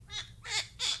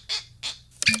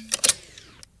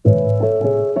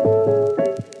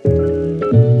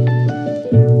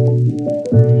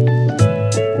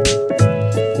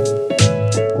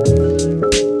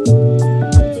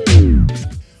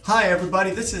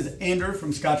is Andrew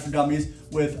from Scotch for Dummies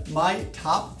with my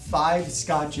top 5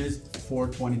 scotches for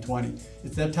 2020.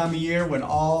 It's that time of year when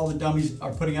all the dummies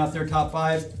are putting out their top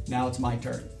 5s. Now it's my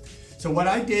turn. So what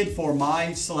I did for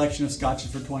my selection of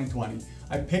scotches for 2020,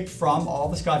 I picked from all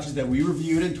the scotches that we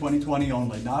reviewed in 2020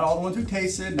 only. Not all the ones we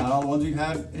tasted, not all the ones we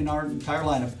had in our entire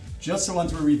lineup, just the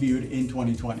ones we reviewed in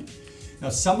 2020. Now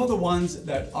some of the ones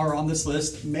that are on this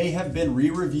list may have been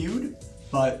re-reviewed,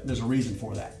 but there's a reason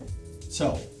for that.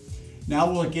 So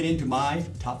now we'll get into my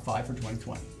top 5 for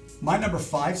 2020. My number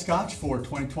 5 scotch for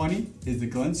 2020 is the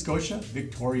Glen Scotia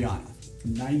Victoriana.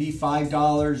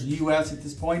 $95 US at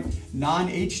this point,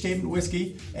 non-age statement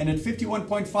whiskey, and at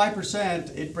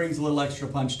 51.5%, it brings a little extra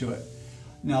punch to it.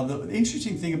 Now, the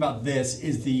interesting thing about this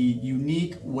is the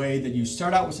unique way that you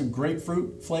start out with some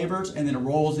grapefruit flavors and then it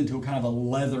rolls into a kind of a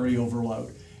leathery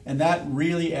overload. And that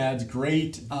really adds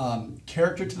great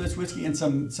character to this whiskey and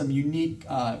some unique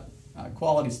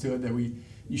qualities to it that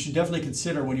you should definitely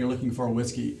consider when you're looking for a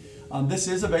whiskey. This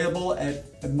is available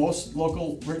at most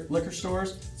local liquor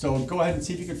stores, so go ahead and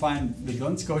see if you can find the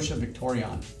Glen Scotia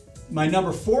Victoriana. My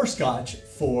number 4 scotch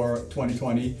for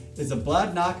 2020 is a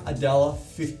Bladnoch Adela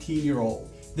 15-year-old.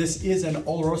 This is an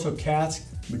Oloroso cask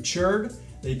matured.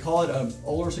 They call it an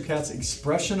Oloroso cask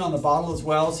expression on the bottle as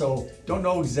well, so don't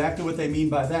know exactly what they mean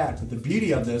by that, but the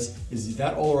beauty of this is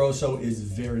that Oloroso is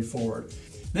very forward.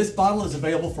 This bottle is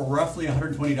available for roughly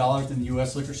 $120 in the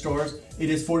US liquor stores. It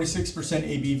is 46%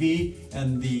 ABV,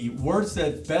 and the words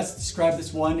that best describe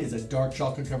this one is a dark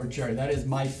chocolate covered cherry. That is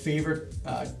my favorite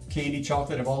candy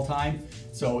chocolate of all time.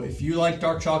 So if you like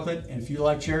dark chocolate and if you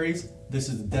like cherries, this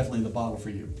is definitely the bottle for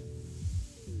you.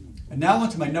 And now on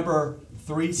to my number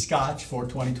 3 scotch for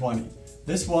 2020.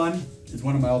 This one is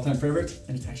one of my all-time favorites,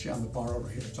 and it's actually on the bar over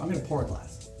here. So I'm gonna pour a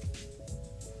glass.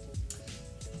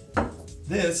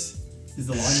 This is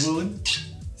the Lagavulin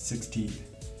 16.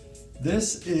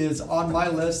 This is on my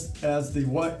list as the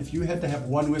one, if you had to have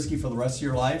one whiskey for the rest of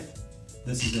your life,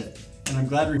 this is it. And I'm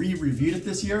glad we reviewed it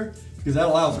this year because that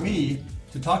allows me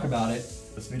to talk about it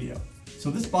in this video. So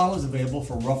this bottle is available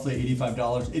for roughly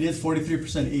 $85. It is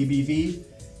 43% ABV,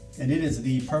 and it is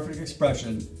the perfect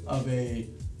expression of a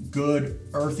good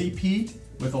earthy peat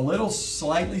with a little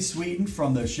slightly sweetened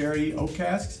from the sherry oak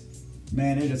casks.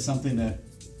 Man, it is something that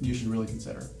you should really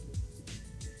consider.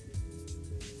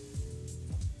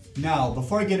 Now,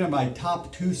 before I get into my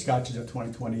top 2 scotches of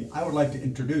 2020, I would like to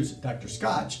introduce Dr.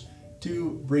 Scotch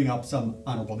to bring up some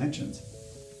honorable mentions.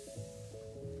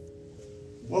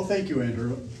 Well, thank you,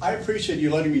 Andrew. I appreciate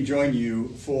you letting me join you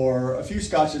for a few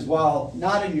scotches. While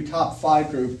not in your top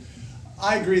 5 group,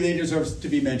 I agree they deserve to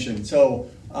be mentioned. So,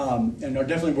 and are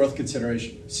definitely worth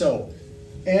consideration. So,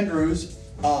 Andrew's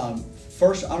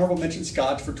first honorable mention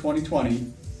scotch for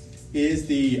 2020 is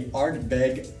the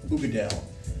Ardbeg Uigeadail.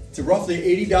 It's a roughly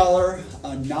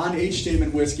 $80 non-age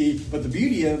statement whiskey, but the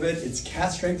beauty of it, it's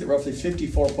cask strength at roughly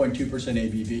 54.2%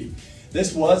 ABV.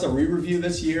 This was a re-review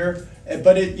this year,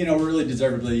 but it really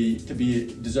deserves to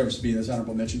be in this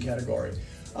honorable mention category.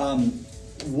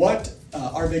 What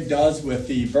Ardbeg does with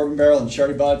the bourbon barrel and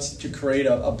sherry butts to create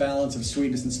a balance of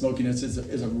sweetness and smokiness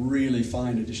is a really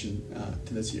fine addition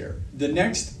to this year. The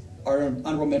next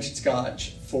honorable mention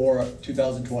scotch for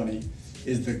 2020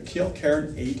 is the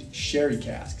Kilkerran 8 Sherry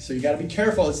Cask. So you got to be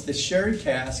careful. It's the sherry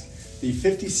cask, the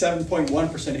 57.1%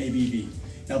 ABV.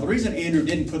 Now the reason Andrew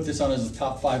didn't put this on his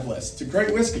top 5 list, it's a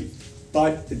great whiskey,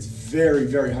 but it's very,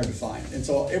 very hard to find. And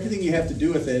so everything you have to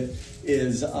do with it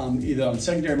is either on the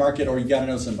secondary market or you got to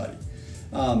know somebody.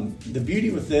 The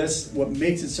beauty with this, what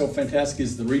makes it so fantastic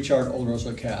is the recharred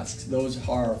Oloroso casks. Those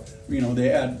are, they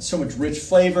add so much rich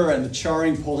flavor, and the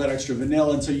charring pulls that extra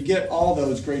vanilla, and so you get all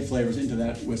those great flavors into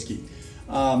that whiskey.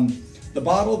 The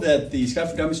bottle that the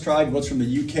Scotch for Dummies tried was from the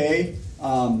UK,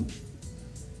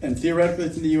 and theoretically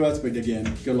it's in the US, but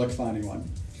again, good luck finding one.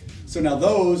 So now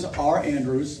those are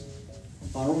Andrew's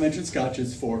honorable mention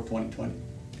scotches for 2020.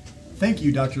 Thank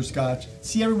you, Dr. Scotch.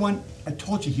 See everyone, I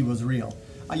told you he was real.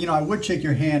 I would shake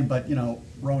your hand, but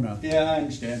Rona. Yeah, I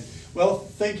understand. Well,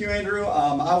 thank you, Andrew.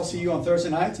 I will see you on Thursday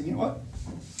nights, and you know what?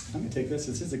 I'm gonna take this.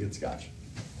 This is a good scotch.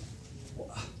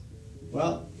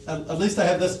 Well, at least I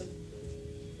have this.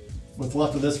 What's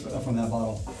left of this from that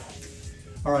bottle.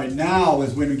 All right, now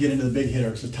is when we get into the big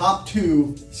hitters. The top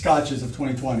 2 scotches of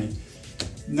 2020.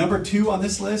 Number 2 on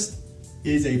this list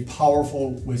is a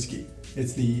powerful whiskey.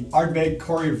 It's the Ardbeg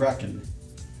Corrie Vrecken.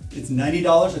 It's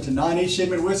 $90. It's a non-age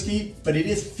statement whiskey, but it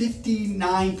is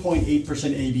 59.8%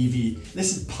 ABV.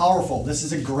 This is powerful. This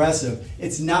is aggressive.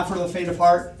 It's not for the faint of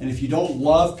heart, and if you don't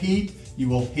love peat, you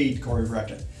will hate Corrie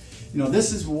Vrecken.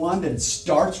 This is one that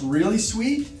starts really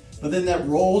sweet, but then that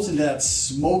rolls into that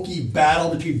smoky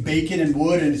battle between bacon and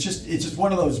wood, and it's just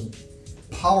one of those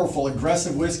powerful,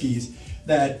 aggressive whiskeys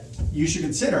that you should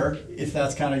consider if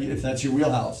that's your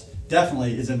wheelhouse.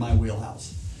 Definitely is in my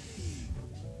wheelhouse.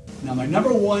 Now, my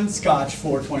number one Scotch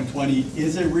for 2020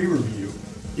 is a re-review.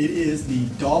 It is the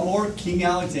Dalmore King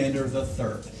Alexander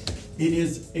III. It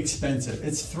is expensive.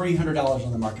 It's $300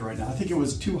 on the market right now. I think it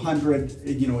was $200,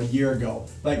 a year ago.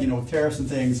 But tariffs and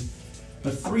things.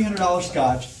 But $300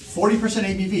 Scotch, 40%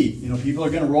 ABV. People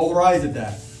are going to roll their eyes at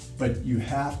that, but you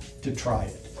have to try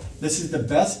it. This is the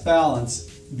best balance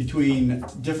between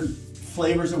different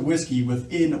flavors of whiskey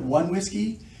within one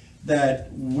whiskey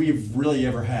that we've really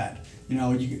ever had.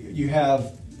 You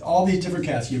have all these different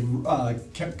casks. You have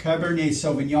Cabernet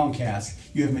Sauvignon casks.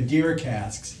 You have Madeira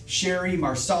casks, Sherry,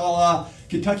 Marsala,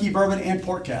 Kentucky bourbon, and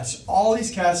port casks. All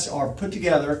these casks are put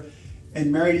together and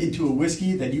married into a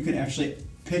whiskey that you can actually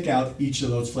pick out each of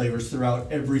those flavors throughout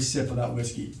every sip of that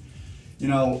whiskey.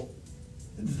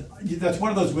 That's one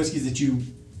of those whiskeys that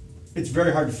it's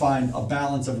very hard to find a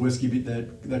balance of whiskey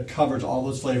that covers all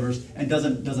those flavors and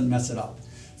doesn't mess it up.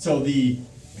 So the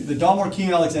Dalmore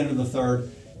King Alexander III,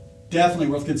 definitely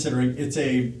worth considering. It's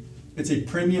a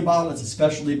premium bottle, it's a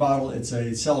specialty bottle, it's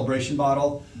a celebration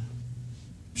bottle.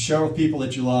 Share with people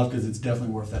that you love because it's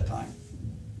definitely worth that time.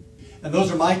 And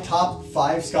those are my top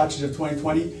 5 Scotches of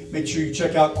 2020. Make sure you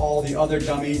check out all the other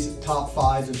dummies' top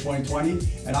 5s of 2020,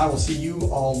 and I will see you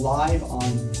all live on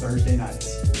Thursday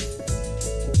nights.